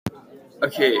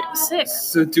Okay. Sick.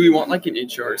 So do we want like an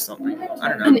intro or something? I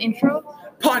don't know. An intro?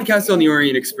 Podcast on the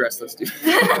Orient Express. Let's do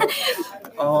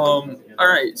it. All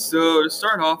right. So to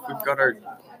start off, we've got our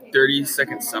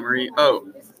 30-second summary. Oh,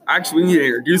 actually, we need to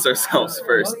introduce ourselves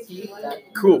first.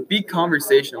 Cool. Be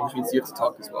conversational, which means you have to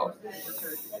talk as well.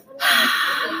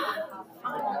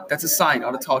 That's a sign,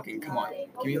 not a talking. Come on.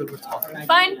 Give me a little bit of talking.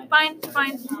 Fine.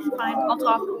 I'll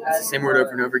talk. It's the same word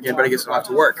over and over again, but I guess it'll have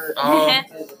to work.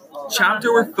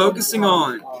 Chapter we're focusing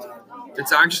on.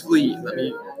 It's actually, let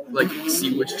me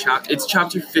see which chapter. It's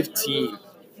chapter 15.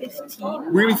 15?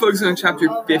 We're going to be focusing on chapter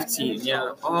 15,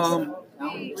 yeah.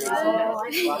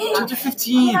 Chapter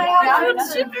 15.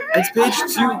 It's page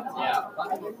 2.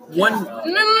 No,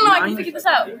 I can figure this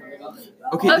out.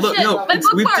 Okay, Oh, look, shit. no, My we have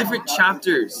bookmark. different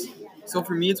chapters. So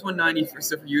for me, it's 190.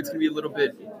 So for you, it's going to be a little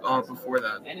bit before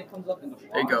that.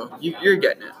 There you go. You're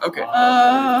getting it. Okay.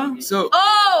 So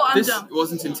I'm this dumb.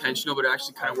 wasn't intentional, but it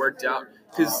actually kind of worked out.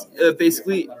 Because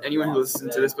basically, anyone who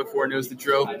listened to this before knows the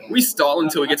drill. We stall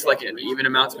until we get to like an even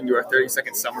amount so we can do our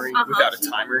 30-second summary without a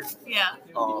timer. Yeah.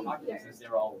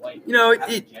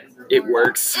 It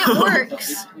works. It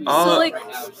works. So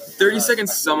 30-second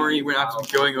summary, we're going to have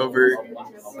to be going over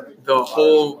the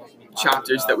whole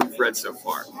chapters that we've read so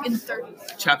far. In 30.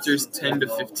 Chapters 10 to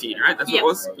 15, right? That's Yeah. what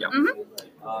it was? Yeah. Mm-hmm.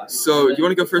 So, you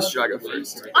want to go first or should I go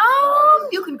first?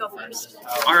 You can go first.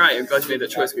 All right, I'm glad you made that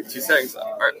choice. We have 2 seconds left.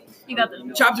 All right. You got this.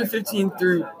 Chapter 15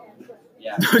 through...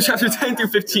 Chapter 10 through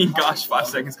 15. Gosh, 5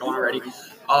 seconds gone already.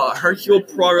 Hercule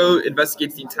Poirot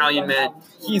investigates the Italian man.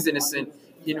 He's innocent.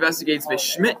 He investigates Miss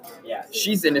Schmidt.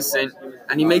 She's innocent.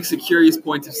 And he makes a curious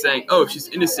point of saying, oh, if she's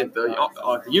innocent, the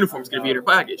uniform's going to be in her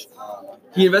baggage.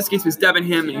 He investigates Miss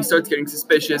Debenham, and he starts getting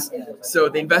suspicious. So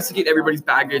they investigate everybody's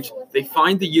baggage. They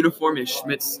find the uniform in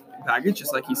Schmidt's baggage,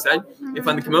 just like he said. They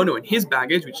find the kimono in his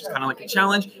baggage, which is kind of like a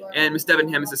challenge. And Miss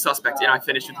Debenham is a suspect, and I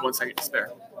finished with 1 second to spare.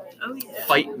 Oh, yeah.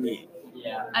 Fight me.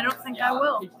 I don't think I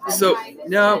will. So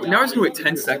now we're just going to wait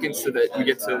 10 seconds so that we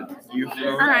get to you.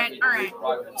 All right.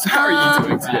 So how are you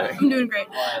doing today? I'm doing great.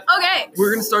 Okay.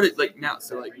 We're going to start it now.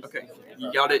 So okay,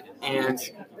 you got it, and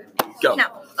go.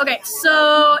 Now, okay,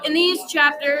 so in these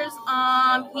chapters,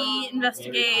 he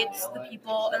investigates the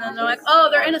people, and then they're like, oh,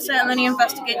 they're innocent, and then he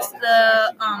investigates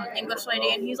the English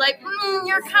lady, and he's like,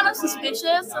 you're kind of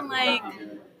suspicious, and like,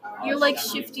 you're like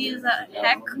shifty as a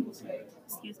heck.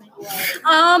 Excuse me.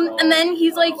 And then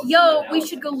he's like, yo, we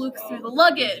should go look through the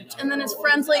luggage. And then his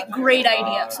friend's like, great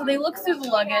idea. So they look through the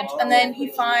luggage, and then he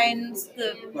finds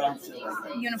the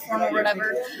uniform or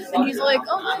whatever. And he's like,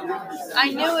 oh my goodness, I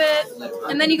knew it.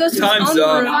 And then he goes to Time's his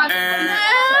own up. room.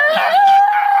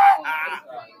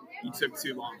 You took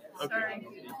too long. Okay. Sorry.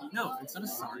 No, it's not a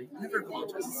sorry. Never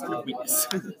apologize. It's not a weakness.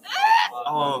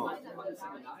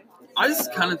 I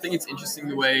just kind of think it's interesting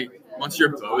the way Monsieur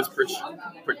Beau is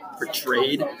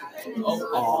portrayed.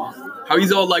 How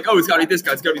he's all like, oh, it's got to be this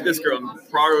guy, it's got to be this girl. And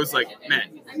Poirot's like,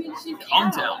 man,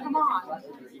 calm down.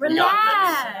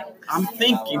 Relax. I'm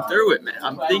thinking through it, man.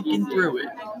 I'm thinking through it.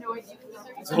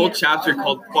 It's a whole chapter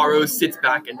called Poirot Sits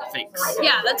Back and Thinks.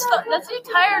 Yeah, that's the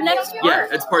entire next part. Yeah,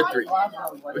 that's part 3,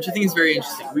 which I think is very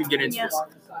interesting. We can get into this.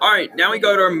 All right, now we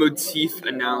go to our motif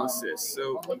analysis.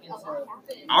 So,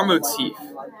 our motif.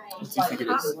 What do you think it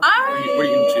is? What are you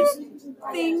going to choose?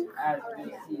 I think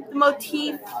the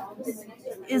motif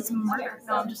is murder.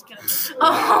 No, I'm just kidding.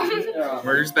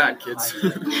 Murder's bad, kids.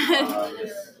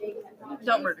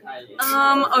 Don't murder.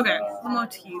 Okay, the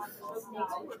motif.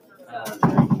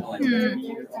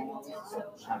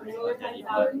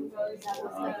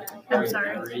 I'm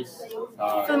sorry.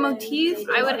 For the motif,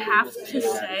 I would have to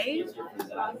say...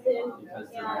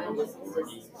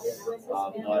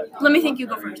 Let me think, you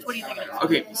go first. What do you think it is?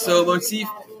 Okay, so motif,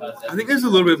 I think there's a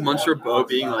little bit of Monsieur Beau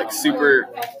being like super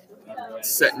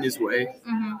set in his way.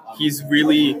 Mm-hmm. He's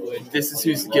really, this is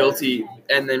who's guilty,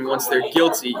 and then once they're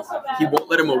guilty, he won't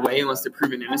let them away unless they're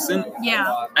proven innocent.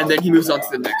 Yeah. And then he moves on to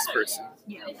the next person.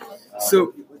 Yeah.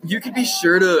 So you could be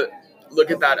sure to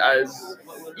look at that as,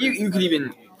 you could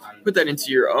even put that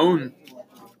into your own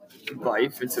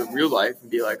life, into real life,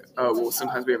 and be like, oh, well,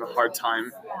 sometimes we have a hard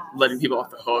time letting people off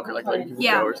the hook or like letting people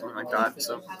go or something like that.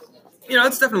 So,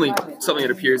 it's definitely something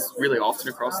that appears really often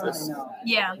across this.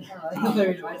 Yeah.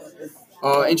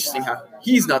 Interesting how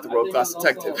he's not the world-class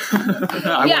detective.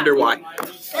 I wonder why.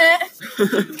 He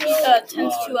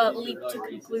tends to leap to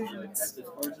conclusions.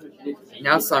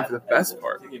 Now it's time for the best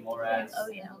part. Oh,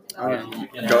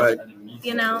 yeah. Go ahead.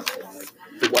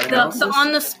 The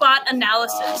on-the-spot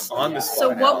analysis. So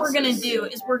what we're going to do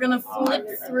is we're going to flip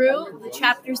through the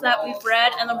chapters that we've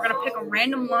read, and then we're going to pick a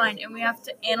random line, and we have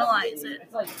to analyze it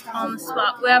on the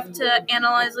spot. We have to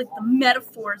analyze, the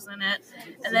metaphors in it,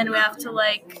 and then we have to,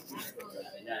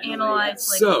 analyze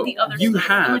like So the other you stuff.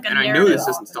 have, like, a and I know narrative. this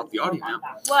doesn't stop the audio now.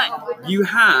 What? You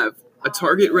have a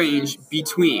target range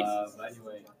between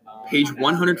page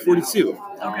 142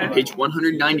 and page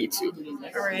 192.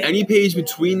 All right. Any page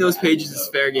between those pages is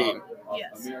fair game.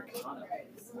 Yes.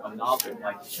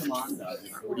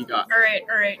 What do you got? All right.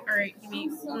 Give me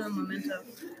a memento.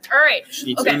 All right. She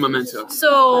needs Okay. a memento.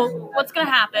 So what's gonna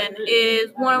happen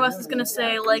is one of us is gonna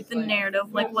say like the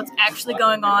narrative, like what's actually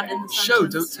going on in the Show,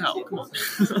 don't sentence. tell. Come on.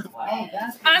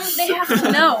 They have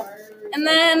to know. And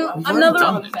then We've already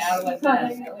done another.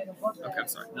 this. Okay, I'm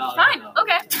sorry. Fine.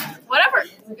 Okay. Whatever.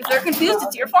 If they're confused,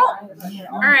 it's your fault.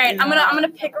 All right. I'm gonna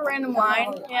pick a random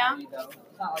line. Yeah.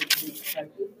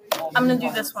 I'm gonna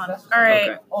do this one. All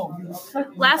right. Okay.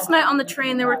 Last night on the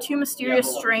train, there were two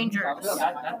mysterious strangers.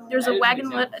 There's a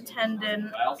wagon-lit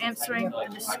attendant answering the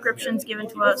descriptions given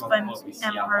to us by M.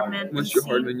 Hardman. Mr.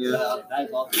 Hardman, yeah.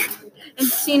 And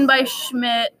seen by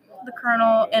Schmidt, the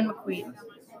Colonel, and McQueen.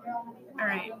 All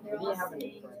right.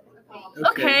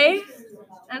 Okay.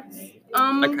 That's,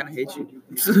 I kind of hate you.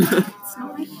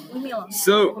 leave me alone.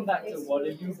 So,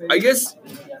 I guess,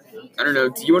 I don't know,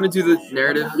 do you want to do the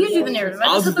narrative? You do the narrative.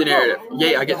 I'll do the narrative.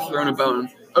 Yay, I get thrown a bone.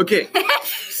 Okay,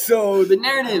 so the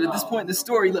narrative at this point in the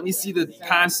story, let me see the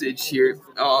passage here.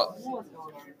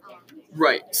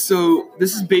 Right, so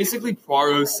this is basically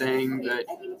Poirot saying that,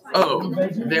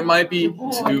 there might be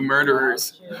two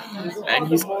murderers. And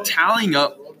he's tallying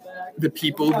up the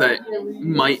people that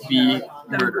might be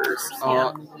murderers.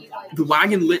 The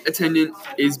wagon-lit attendant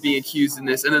is being accused in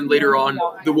this, and then later on,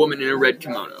 the woman in a red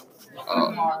kimono.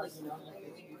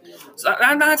 So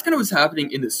that's kind of what's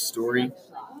happening in the story.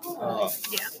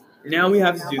 Now we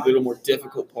have to do the little more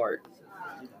difficult part.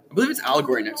 I believe it's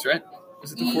allegory next, right?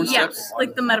 Is it the 4 steps?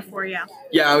 Like the metaphor, yeah.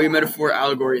 Yeah, we metaphor,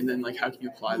 allegory, and then like how can you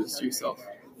apply this to yourself?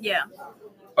 Yeah.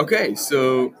 Okay,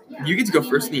 so you get to go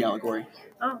first in the allegory.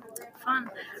 Oh, fun.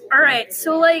 All right,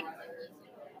 so like,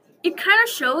 it kind of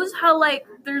shows how like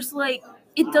there's like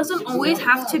it doesn't always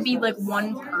have to be like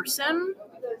one person,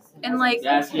 and like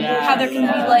how there can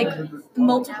be like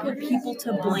multiple people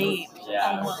to blame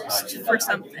almost for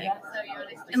something,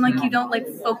 and like you don't like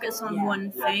focus on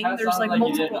one thing. There's like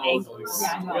multiple angles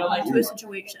to a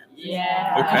situation.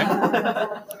 Okay.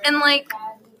 And like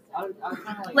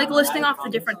listing off the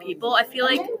different people, I feel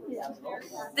like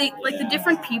the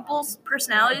different people's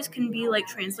personalities can be like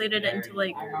translated into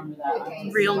like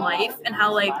real life, and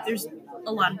how like there's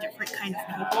a lot of different kinds of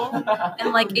people,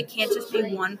 and like it can't just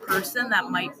be one person that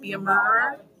might be a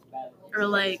murderer or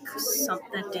like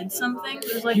that did something.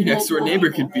 There's like Your next door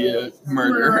neighbor could be a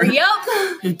murderer.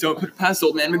 Yep. Don't put it past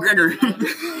old man McGregor.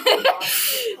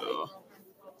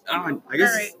 I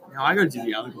guess now I gotta do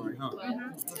the allegory, huh?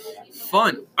 Mm-hmm.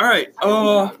 Fun. All right.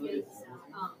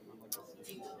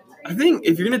 I think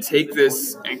if you're gonna take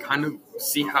this and kind of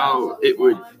see how it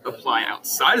would apply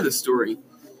outside of the story,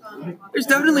 there's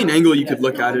definitely an angle you could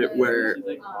look at it where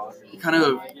you're kind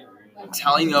of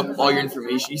tallying up all your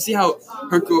information. You see how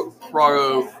Hercule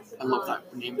Poirot, I love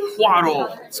that name,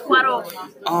 Poirot.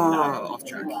 Off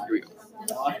track. Here we go.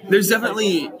 There's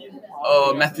definitely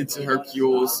a method to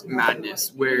Hercule's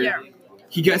madness where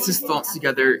he gets his thoughts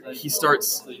together, he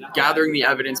starts gathering the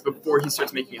evidence before he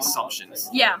starts making assumptions.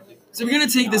 Yeah. So if you're going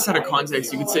to take this out of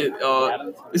context, you could say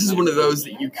this is one of those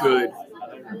that you could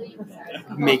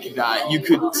make that. You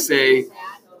could say,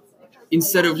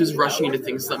 instead of just rushing into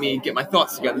things, let me get my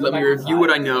thoughts together, let me review what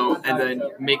I know, and then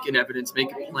make an evidence,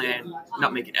 make a plan,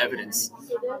 not make an evidence,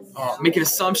 make an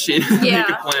assumption, make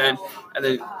a plan, and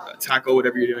then tackle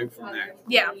whatever you're doing from there.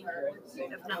 Yeah,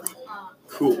 definitely.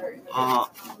 Cool. I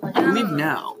believe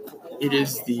now it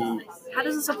is the... How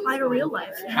does this apply to real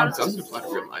life? How does it apply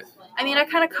to real life? I mean, I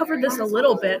kind of covered this a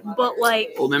little bit, but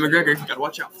like... Old man McGregor, you gotta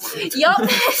watch out for it. Yup.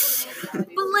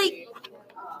 But like,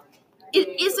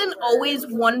 it isn't always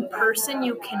one person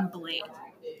you can blame.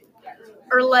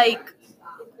 Or like...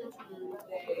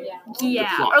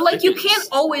 Yeah. Or like, you can't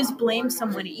always blame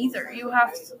someone either. You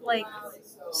have to, like...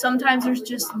 Sometimes there's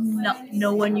just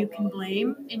no one you can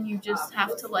blame, and you just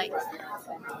have to like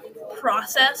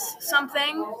process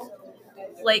something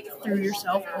like through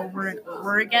yourself over and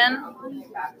over again,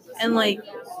 and like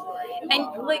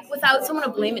without someone to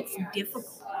blame, it's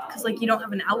difficult because like you don't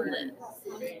have an outlet.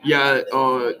 Yeah,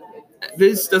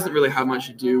 this doesn't really have much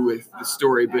to do with the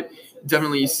story, but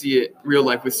definitely you see it real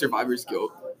life with survivor's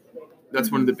guilt.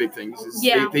 That's one of the big things. Is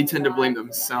they tend to blame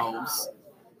themselves.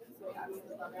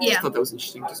 I just thought that was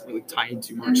interesting. Just really tie in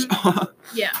too much.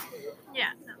 Yeah.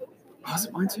 No. Oh, is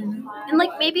it my turn now? And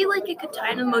like maybe like it could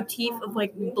tie in a motif of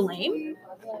like blame.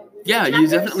 Yeah, you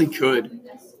definitely could.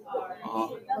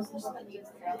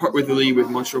 Part with Lee with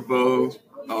Montrebeau.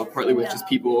 partly with just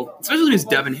people, especially Miss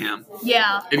Debenham.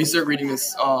 Yeah. If you start reading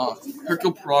this,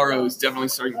 Hercule Poirot is definitely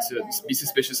starting to be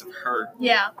suspicious of her.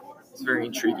 Yeah. It's very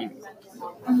intriguing.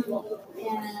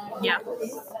 Yeah.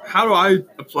 How do I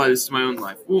apply this to my own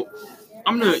life? Well,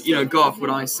 I'm gonna go off what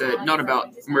I said, not about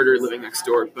murder living next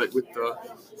door, but with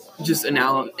just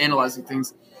analyzing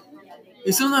things.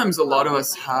 Sometimes a lot of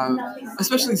us have,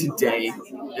 especially today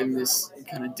in this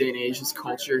kind of day and age, this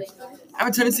culture, have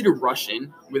a tendency to rush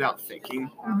in without thinking.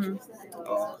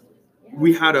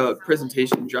 We had a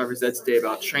presentation in Driver's Ed today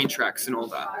about train tracks and all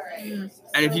that.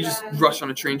 And if you just rush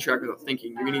on a train track without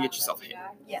thinking, you're going to get yourself hit.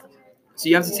 Yeah. So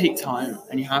you have to take time,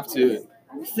 and you have to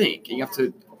think, and you have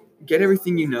to get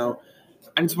everything you know.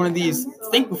 And it's one of these,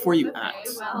 think before you act.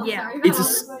 Yeah.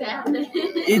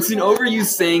 It's an overused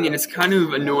saying, and it's kind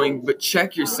of annoying, but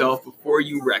check yourself before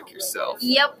you wreck yourself.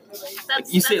 Yep.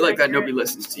 You say it like that, nobody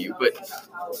listens to you, but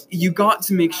you got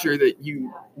to make sure that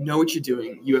you know what you're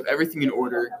doing, you have everything in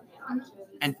order,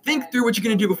 and think through what you're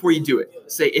going to do before you do it.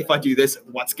 Say, if I do this,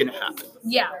 what's going to happen?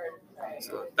 Yeah.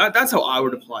 So that's how I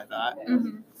would apply that.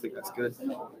 I think that's good.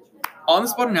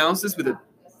 On-the-spot analysis with a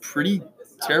pretty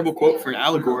terrible quote for an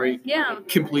allegory. Yeah.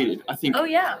 Completed. I think. Oh,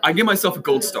 yeah. I give myself a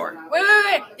gold star.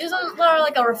 Wait. Isn't there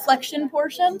like a reflection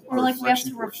portion? Where like we have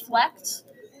to reflect?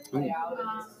 Ooh.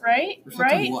 Right?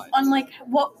 Reflect on what? On like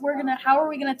how are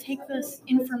we gonna take this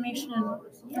information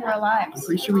through our lives? I'm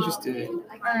pretty sure we just did.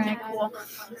 Alright, cool.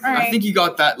 Alright. I think you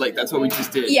got that, that's what we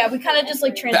just did. Yeah, we kinda just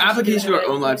like transitioned. The application to our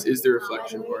own lives is the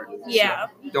reflection part. Yeah.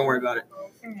 So don't worry about it.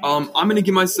 I'm gonna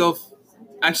give myself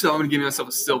a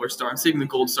silver star. I'm saving the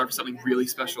gold star for something really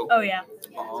special. Oh yeah.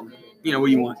 What do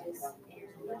you want?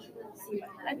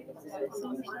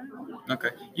 Okay.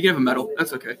 You can have a medal.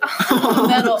 That's okay.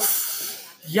 Medal.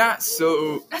 Yeah,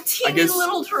 so A teeny I guess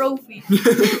little trophy.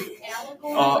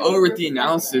 over with the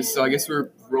analysis, so I guess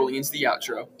we're rolling into the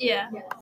outro. Yeah.